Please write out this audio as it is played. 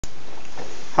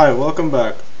Hi, welcome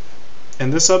back.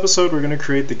 In this episode we're going to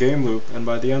create the game loop, and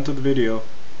by the end of the video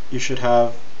you should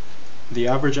have the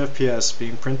average FPS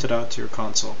being printed out to your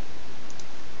console.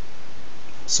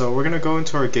 So we're going to go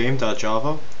into our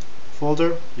game.java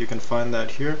folder. You can find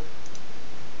that here.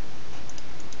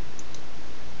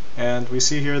 And we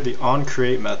see here the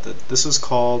onCreate method. This is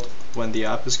called when the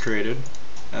app is created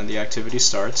and the activity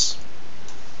starts.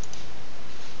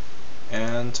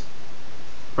 And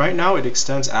right now it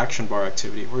extends action bar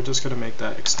activity. We're just going to make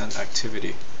that extend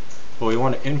activity. But we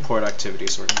want to import activity,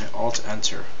 so we're going to hit Alt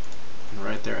Enter. And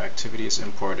right there, activity is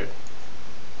imported.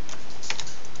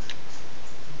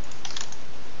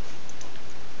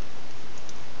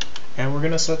 And we're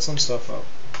going to set some stuff up.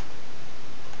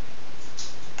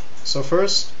 So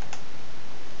first,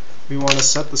 we want to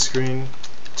set the screen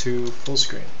to full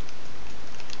screen.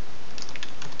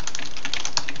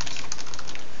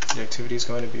 The activity is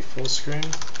going to be full screen.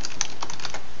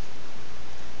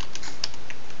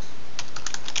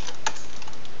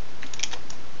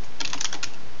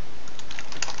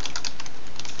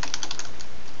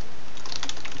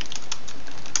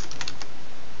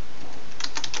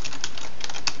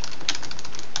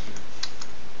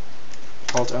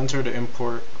 Alt Enter to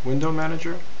import window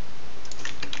manager.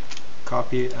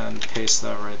 Copy and paste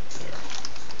that right there.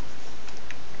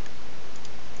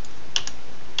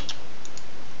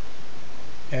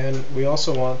 And we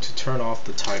also want to turn off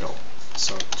the title.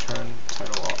 So turn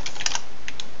title off.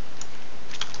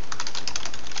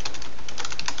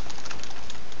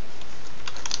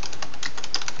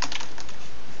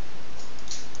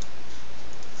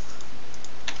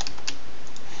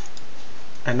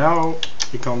 And now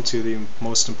we come to the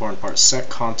most important part, set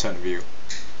content view.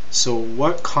 So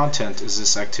what content is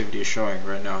this activity showing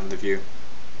right now in the view?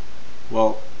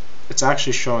 Well, it's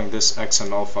actually showing this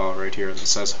XML file right here that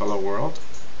says hello world.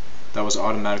 That was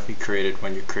automatically created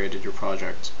when you created your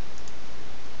project.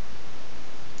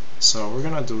 So we're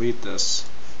going to delete this.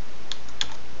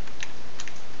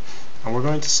 And we're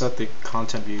going to set the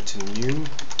content view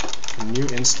to new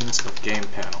instance of game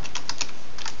panel.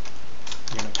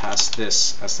 We're going to pass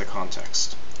this as the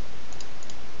context.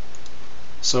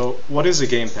 So what is a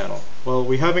game panel? Well,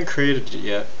 we haven't created it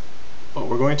yet, but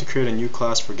we're going to create a new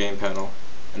class for game panel,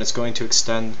 and it's going to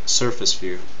extend surface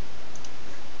view.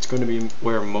 It's going to be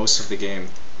where most of the game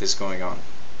is going on.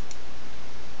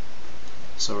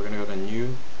 So we're going to go to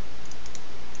new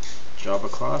Java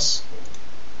class,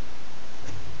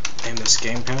 name this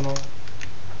game panel,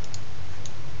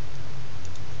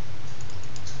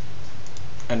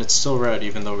 and it's still red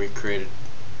even though we created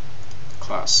a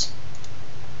class.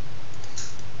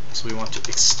 So we want to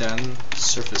extend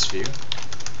surface view,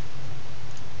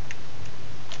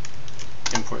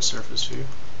 import surface view,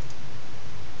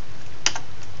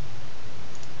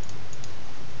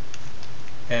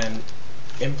 and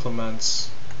implements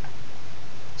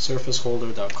surface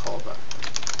holder.callback.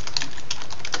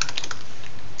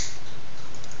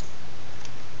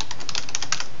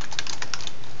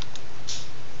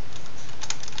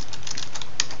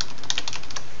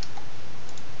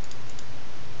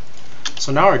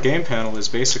 So now our game panel is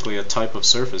basically a type of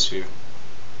surface view.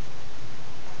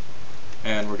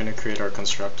 And we're going to create our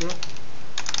constructor.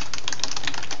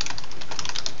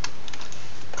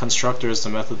 Constructor is the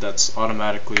method that's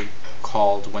automatically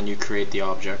called when you create the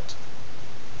object.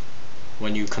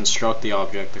 When you construct the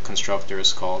object, the constructor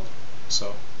is called.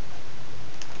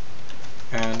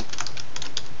 And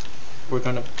we're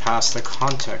going to pass the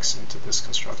context into this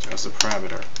constructor as a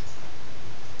parameter.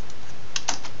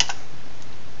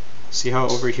 See how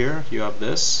over here you have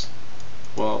this?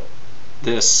 Well,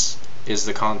 this is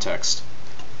the context.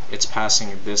 It's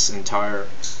passing this entire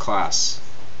class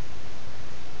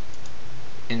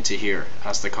into here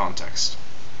as the context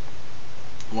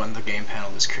when the game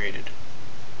panel is created.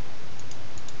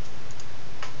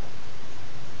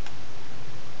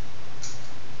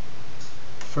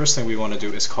 First thing we want to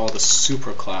do is call the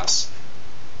superclass,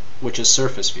 which is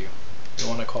surface view. We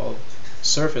want to call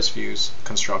surface views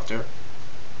constructor,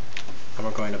 and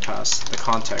we're going to pass the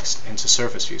context into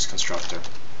surface views constructor.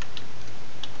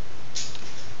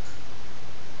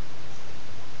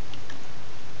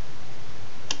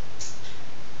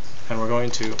 And we're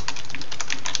going to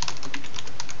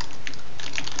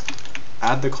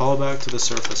add the callback to the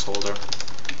surface holder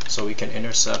so we can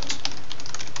intercept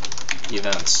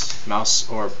events, mouse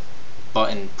or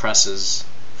button presses,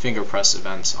 finger press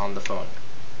events on the phone.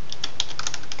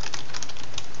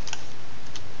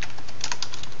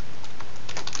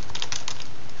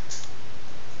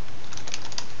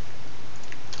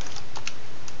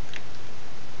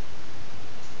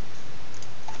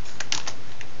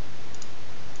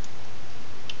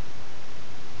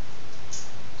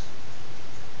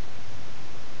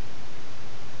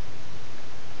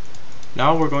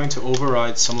 Now we're going to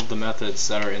override some of the methods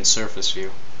that are in surface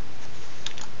view.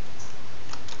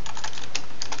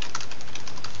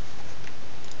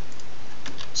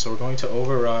 So we're going to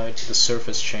override the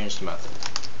surface changed method.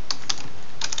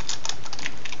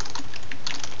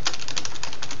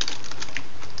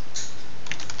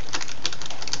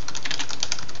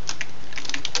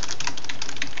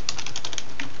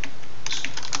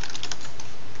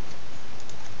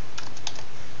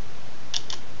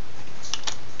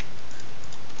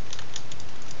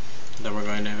 Then we're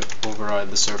going to override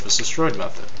the surface destroyed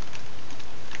method.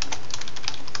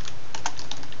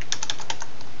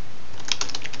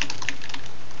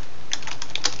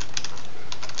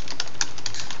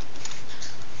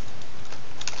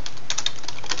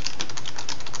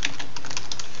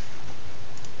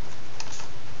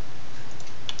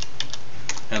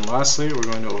 And lastly, we're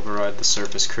going to override the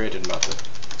surface created method.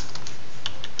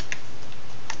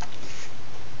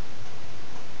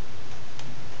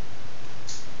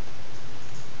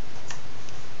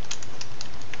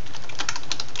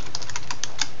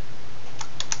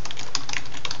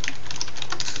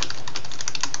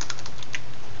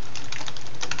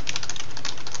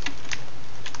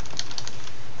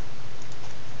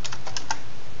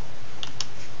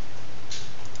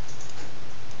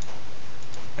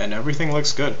 And everything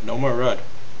looks good, no more red.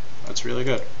 That's really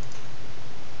good.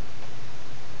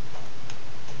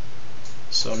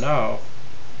 So now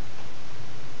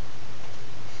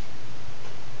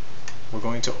we're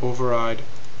going to override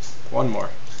one more,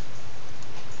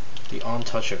 the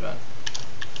onTouch event.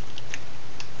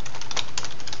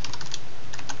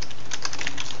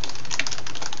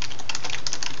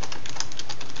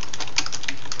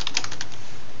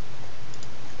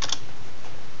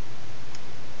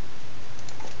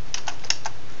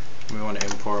 We want to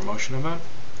import a motion event.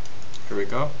 Here we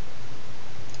go.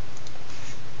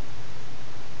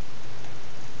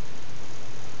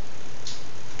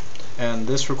 And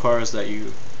this requires that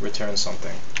you return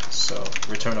something. So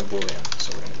return a boolean.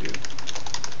 So we're going to do,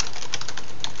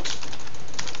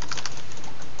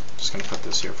 just going to put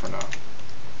this here for now.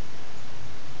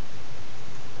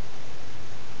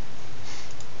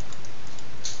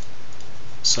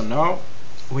 So now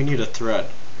we need a thread.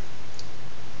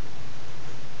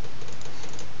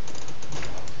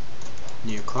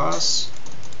 New class,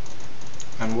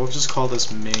 and we'll just call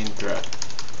this main thread.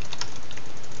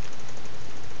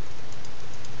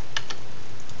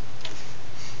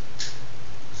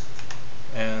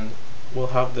 And we'll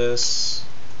have this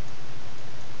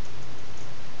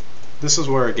is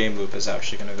where our game loop is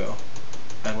actually going to go,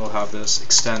 and we'll have this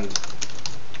extend.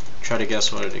 Try to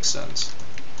guess what it extends.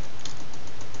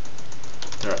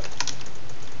 Thread.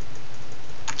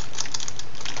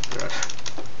 Thread.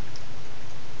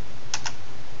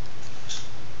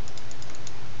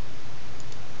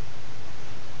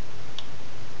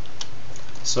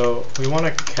 So we want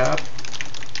to cap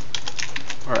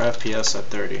our FPS at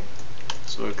 30.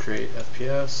 So we'll create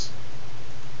FPS.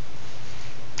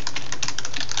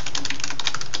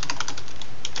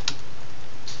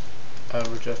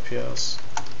 Average FPS.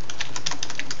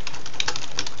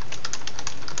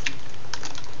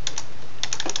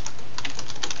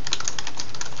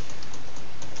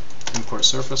 Import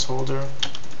surface holder.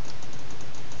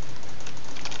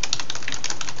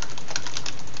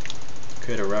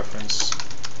 Create a reference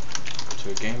to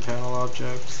a game panel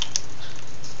object,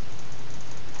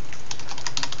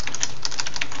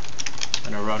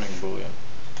 and a running boolean.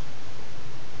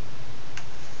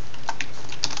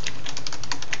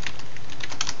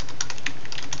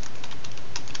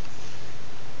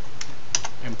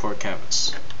 Import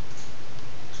canvas.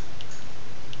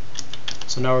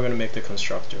 So now we're going to make the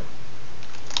constructor.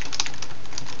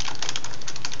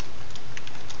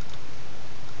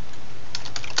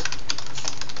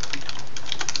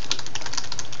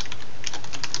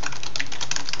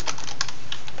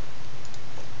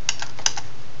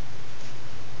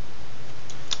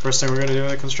 First thing we're going to do in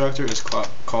the constructor is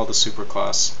call the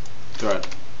superclass thread,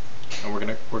 and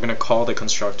we're gonna call the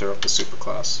constructor of the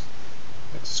superclass,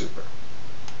 like super.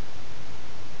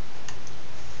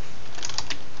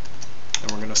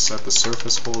 And we're going to set the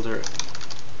surface holder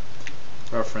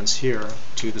reference here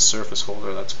to the surface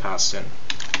holder that's passed in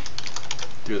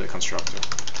through the constructor.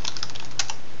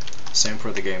 Same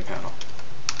for the game panel.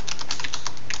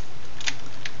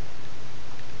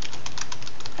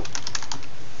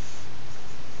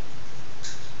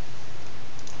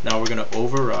 Now we're going to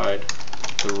override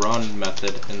the run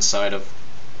method inside of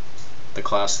the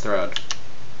class thread.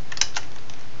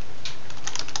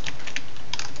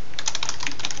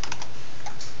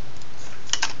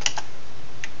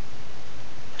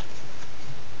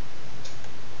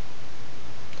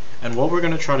 And what we're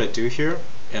going to try to do here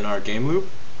in our game loop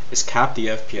is cap the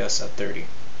FPS at 30.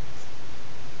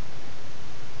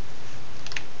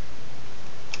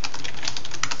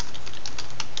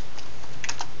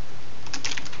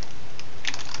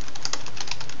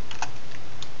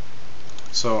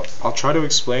 So I'll try to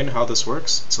explain how this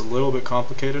works. It's a little bit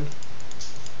complicated,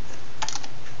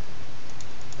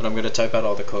 but I'm going to type out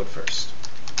all the code first.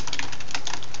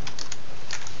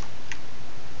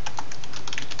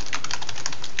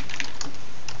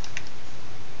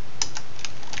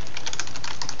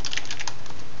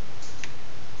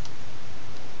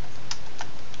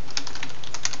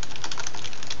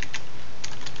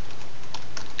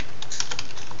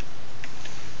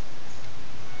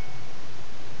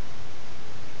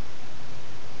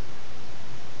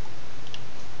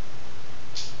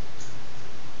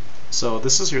 So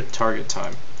this is your target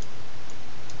time,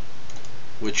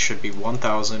 which should be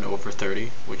 1000 over 30,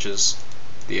 which is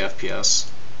the FPS.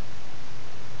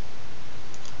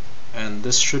 And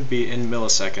this should be in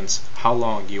milliseconds. How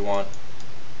long do you want,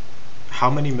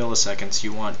 how many milliseconds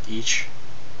you want each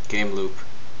game loop,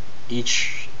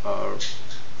 each, what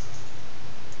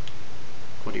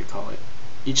do you call it?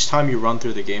 Each time you run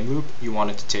through the game loop, you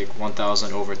want it to take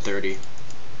 1000 over 30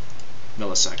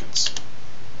 milliseconds.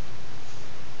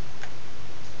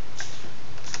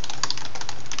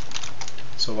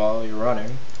 So while you're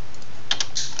running,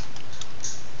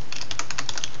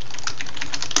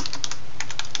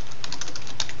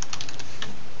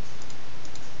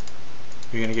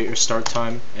 you're going to get your start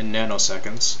time in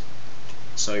nanoseconds.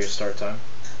 So your start time,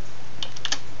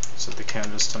 set the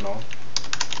canvas to null.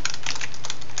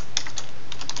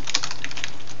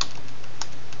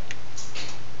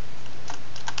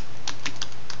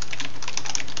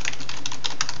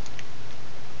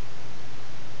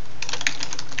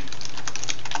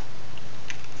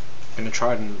 I'm going to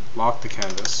try and lock the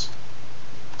canvas.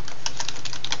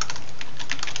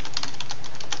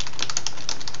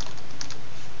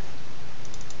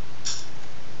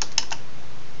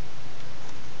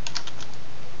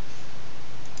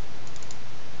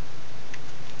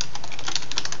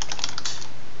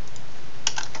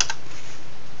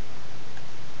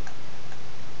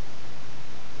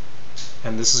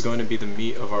 And this is going to be the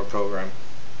meat of our program,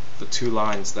 the two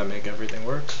lines that make everything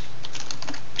work.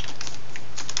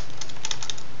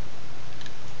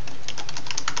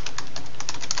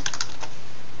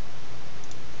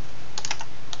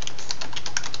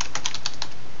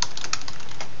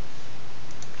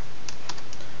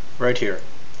 Right here,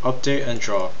 update and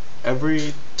draw.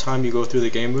 Every time you go through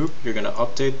the game loop, you're going to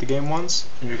update the game once,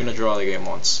 and you're going to draw the game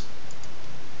once.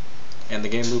 And the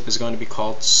game loop is going to be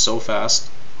called so fast,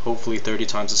 hopefully 30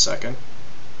 times a second,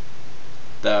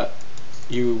 that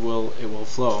it will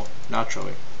flow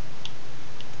naturally.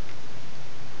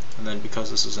 And then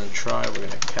because this is in try, we're going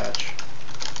to catch.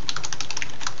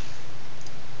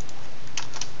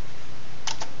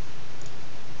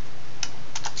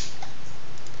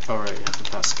 Alright, you have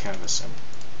to pass the canvas in.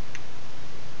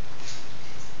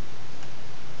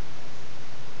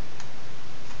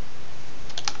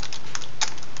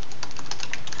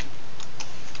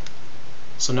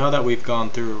 So now that we've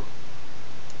gone through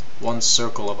one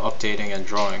circle of updating and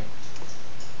drawing,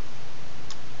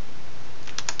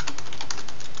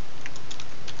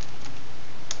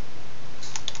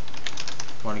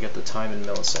 I want to get the time in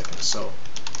milliseconds. So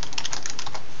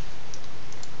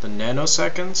the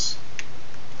nanoseconds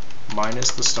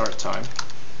minus the start time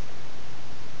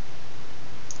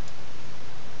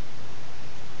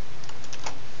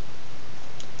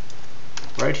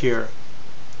right here.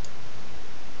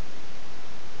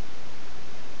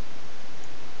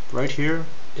 Right here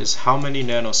is how many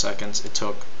nanoseconds it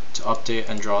took to update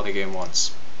and draw the game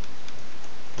once.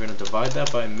 We're going to divide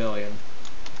that by a million.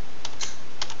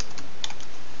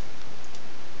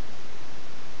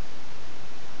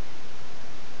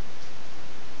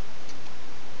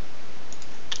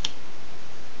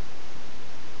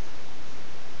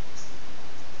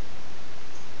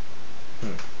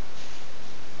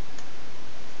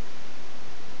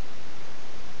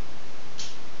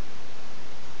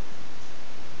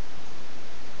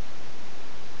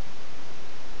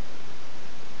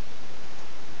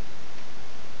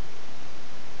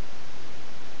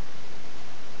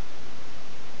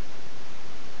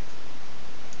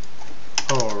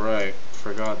 Oh right,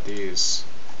 forgot these.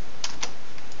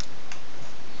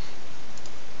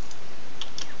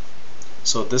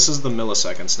 So this is the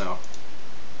milliseconds now.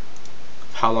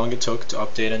 How long it took to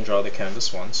update and draw the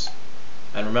canvas once.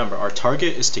 And remember, our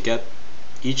target is to get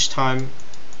each time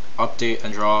update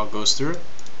and draw goes through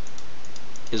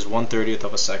is 1/30th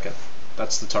of a second.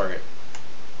 That's the target.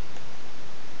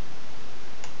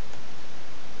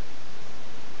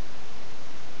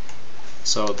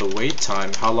 So the wait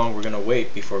time, how long we're going to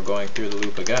wait before going through the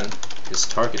loop again, is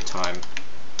target time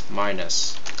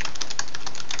minus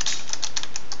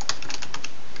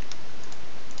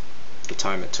the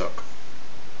time it took.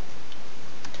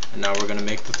 And now we're going to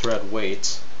make the thread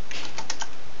wait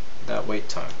that wait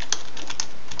time.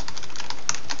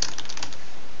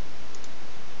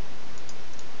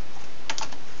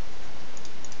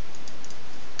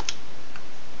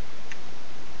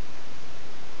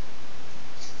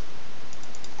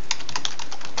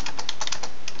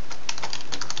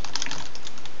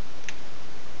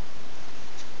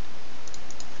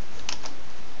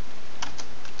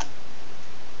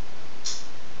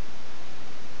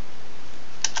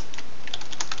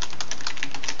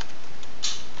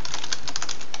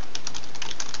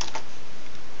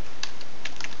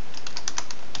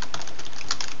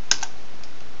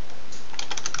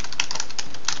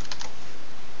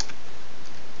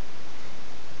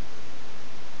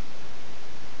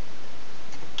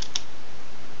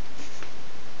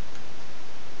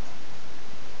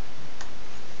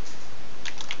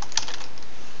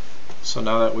 So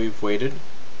now that we've waited,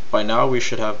 by now we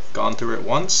should have gone through it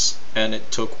once, and it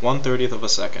took 1/30th of a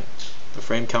second. The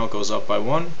frame count goes up by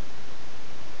 1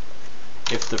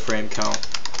 if the frame count,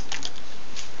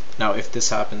 now if this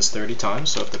happens 30 times,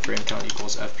 so if the frame count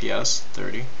equals FPS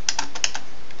 30,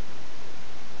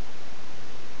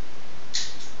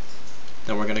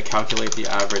 then we're going to calculate the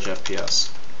average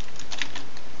FPS.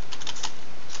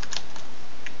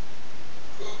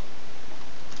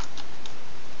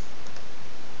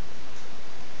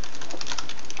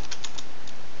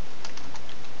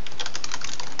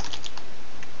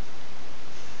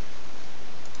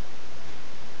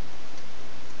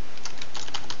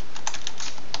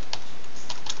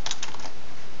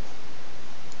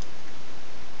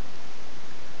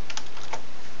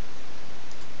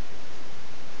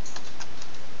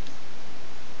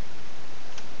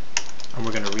 And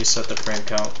we're going to reset the frame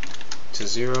count to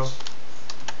 0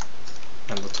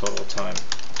 and the total time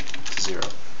to 0.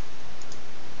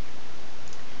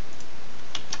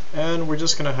 And we're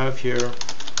just going to have here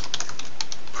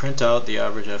print out the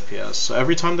average FPS. So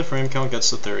every time the frame count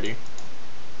gets to 30,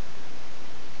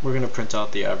 we're going to print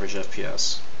out the average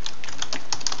FPS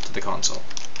to the console.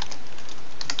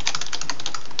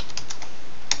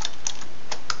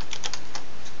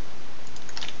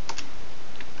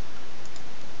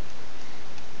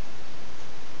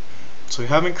 So we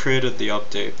haven't created the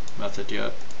update method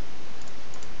yet.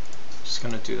 Just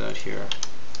going to do that here.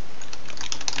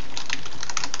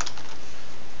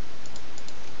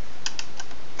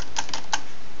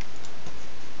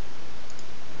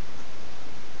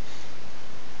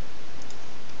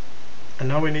 And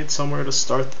now we need somewhere to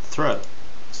start the thread.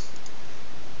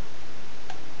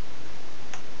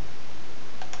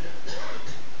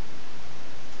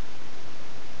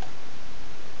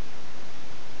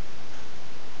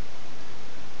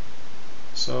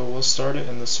 So we'll start it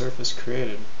in the surface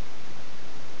created.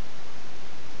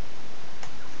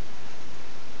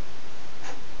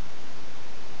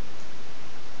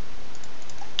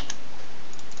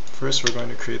 First we're going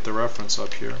to create the reference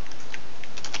up here.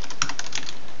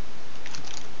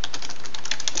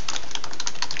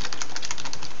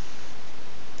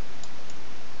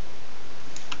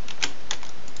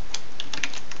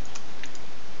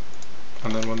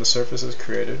 And then when the surface is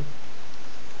created,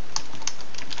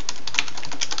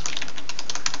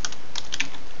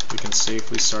 we can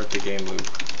safely start the game loop.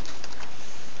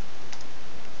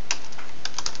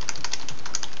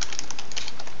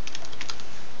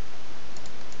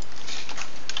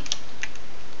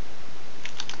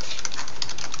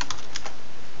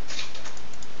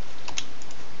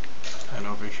 And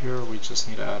over here we just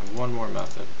need to add one more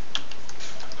method.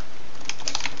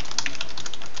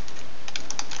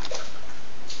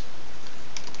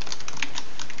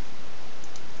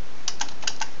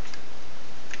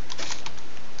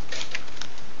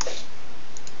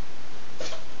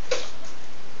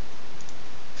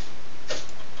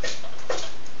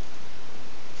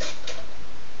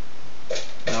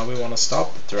 Now we want to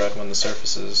stop the thread when the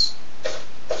surface is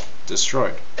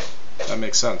destroyed. That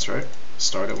makes sense, right?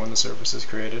 Start it when the surface is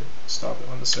created, stop it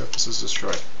when the surface is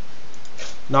destroyed.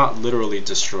 Not literally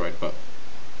destroyed, but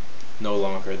no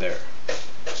longer there.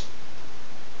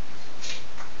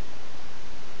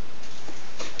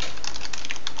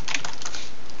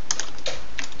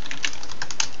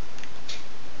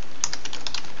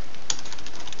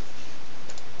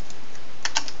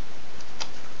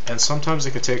 And sometimes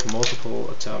it could take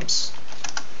multiple attempts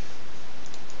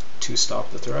to stop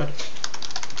the thread.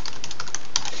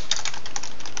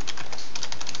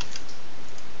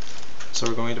 So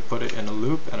we're going to put it in a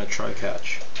loop and a try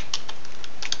catch.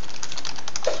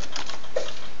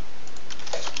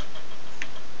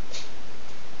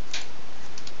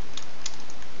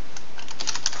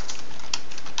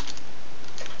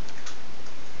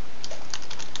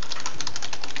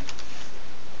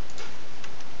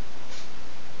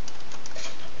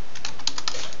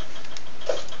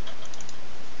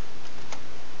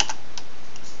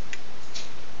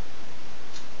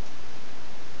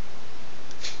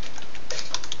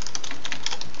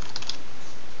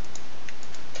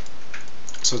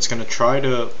 So it's going to try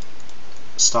to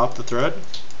stop the thread,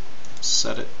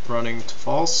 set it running to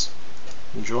false,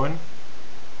 and join.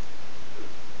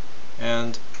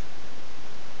 And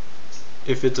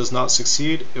if it does not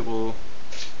succeed, it will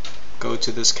go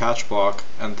to this catch block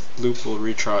and the loop will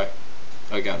retry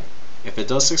again. If it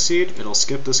does succeed, it'll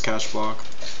skip this catch block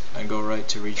and go right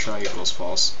to retry equals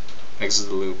false, exit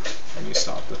the loop, and you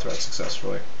stop the thread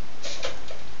successfully.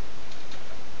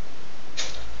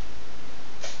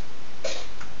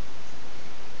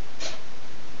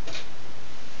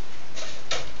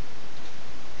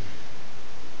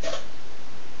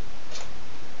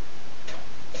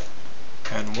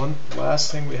 And one last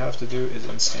thing we have to do is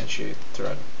instantiate the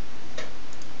thread.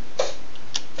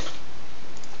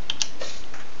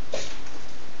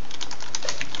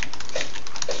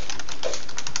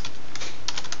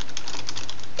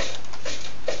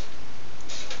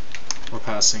 We're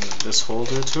passing this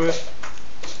holder to it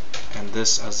and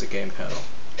this as the game panel.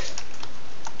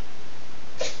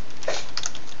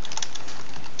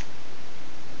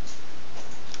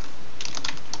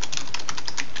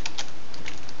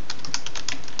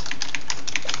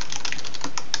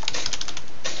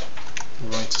 We're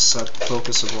going to set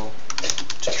focusable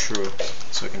to true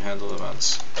so it can handle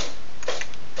events.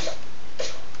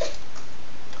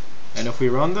 And if we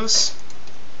run this,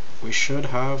 we should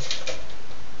have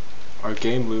our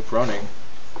game loop running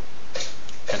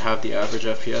and have the average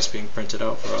FPS being printed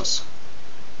out for us.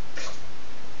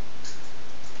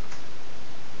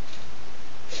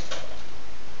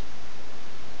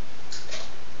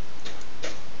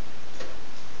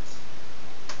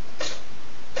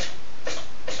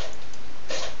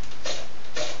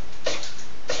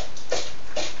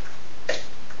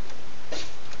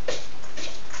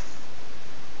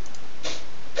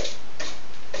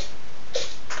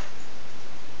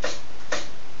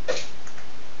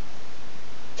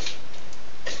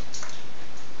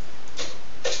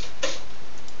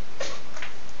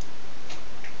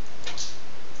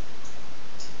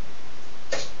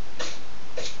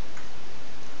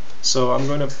 So I'm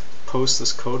going to post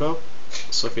this code up,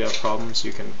 so if you have problems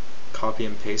you can copy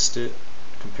and paste it,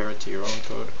 compare it to your own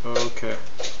code. Okay.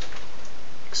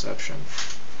 Exception.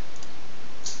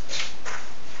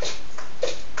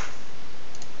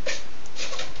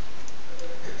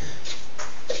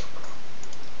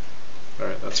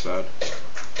 Alright, that's bad.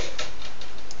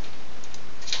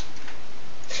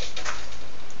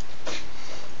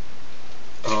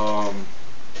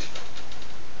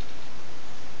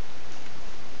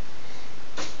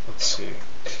 Let's see.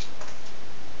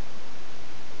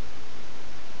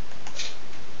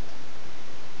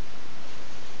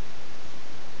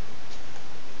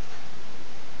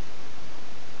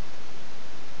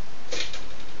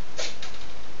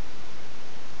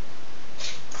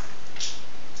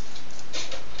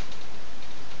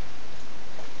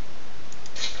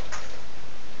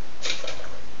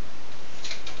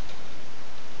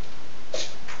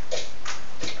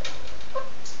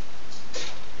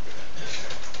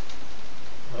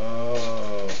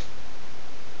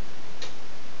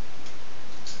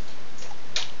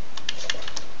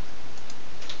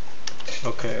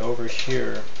 Okay, over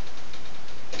here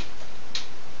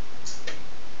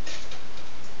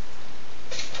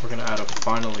we're going to add a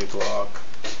finally block,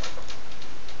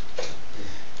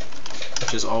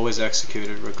 which is always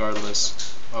executed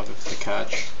regardless of if the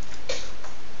catch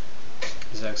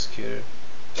is executed.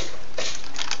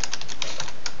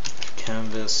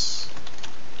 Canvas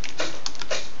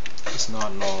is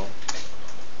not null.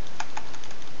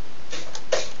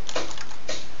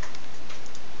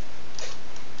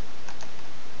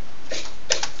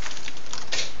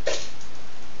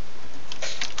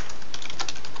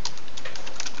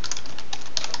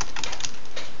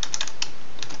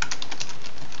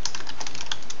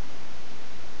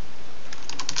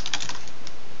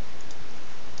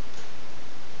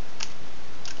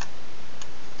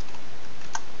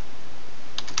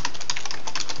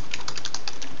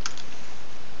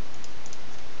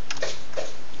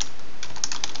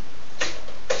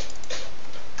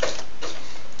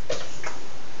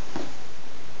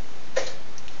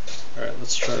 Alright,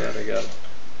 let's try that again.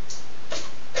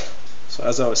 So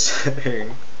as I was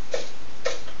saying,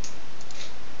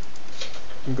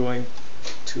 I'm going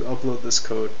to upload this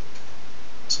code,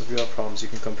 so if you have problems you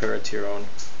can compare it to your own.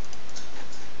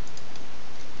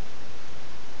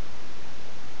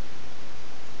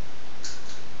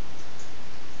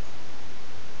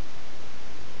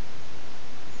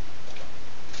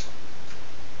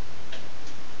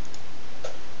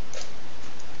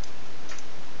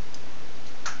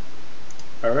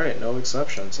 Alright, no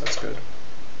exceptions, that's good.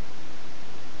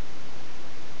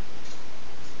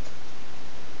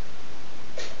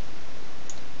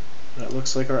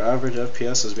 looks like our average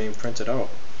FPS is being printed out.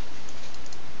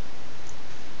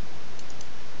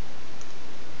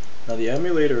 Now the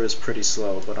emulator is pretty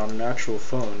slow, but on an actual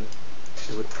phone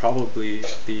it would probably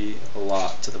be a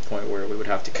lot, to the point where we would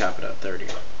have to cap it at 30.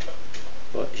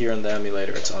 But here in the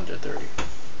emulator it's under 30.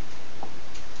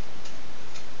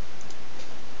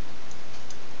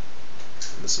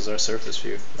 This is our surface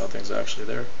view. Nothing's actually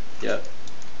there yet.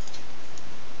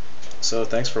 So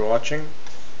thanks for watching,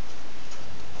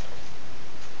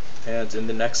 and in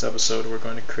the next episode we're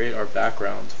going to create our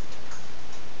background.